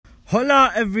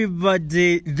Hola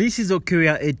everybody, this is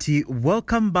Okiria Eti.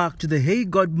 Welcome back to the Hey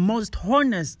God Most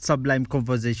Honest Sublime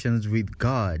Conversations with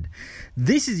God.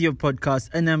 This is your podcast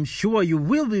and I'm sure you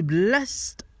will be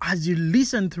blessed as you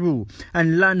listen through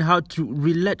and learn how to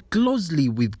relate closely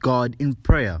with God in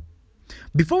prayer.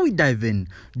 Before we dive in,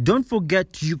 don't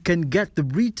forget you can get the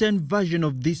written version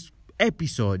of this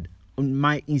episode on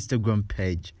my Instagram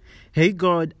page,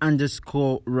 HeyGod_right.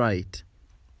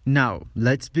 Now,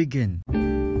 let's begin.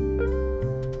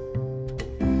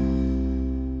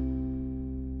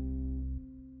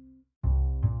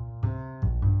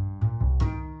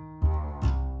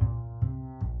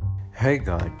 Hey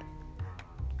God,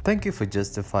 thank you for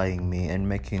justifying me and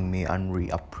making me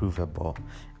un-reprovable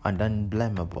and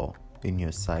unblameable in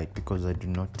your sight, because I do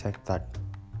not take that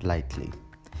lightly.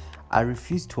 I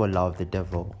refuse to allow the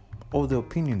devil or the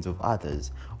opinions of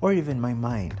others or even my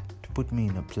mind to put me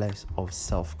in a place of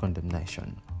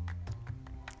self-condemnation.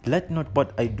 Let not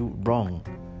what I do wrong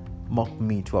mock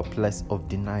me to a place of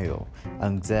denial,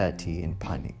 anxiety and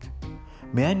panic.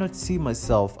 May I not see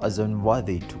myself as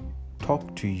unworthy to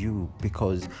talk to you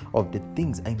because of the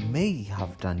things I may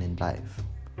have done in life.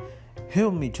 Heal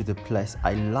me to the place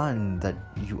I learn that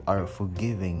you are a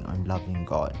forgiving and loving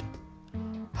God.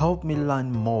 Help me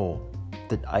learn more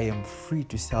that I am free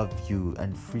to serve you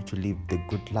and free to live the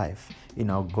good life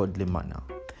in a godly manner.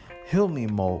 Heal me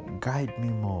more, guide me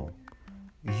more.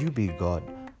 You be God,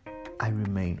 I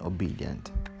remain obedient.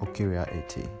 Okiria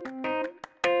Eti.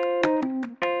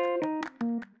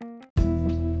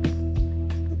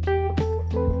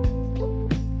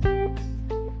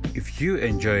 If you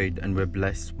enjoyed and were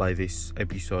blessed by this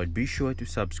episode, be sure to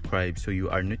subscribe so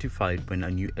you are notified when a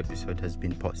new episode has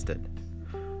been posted.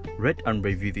 Rate and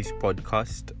review this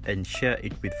podcast and share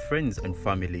it with friends and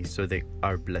family so they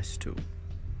are blessed too.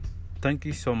 Thank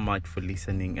you so much for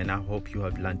listening, and I hope you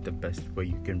have learned the best way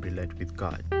you can relate with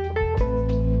God.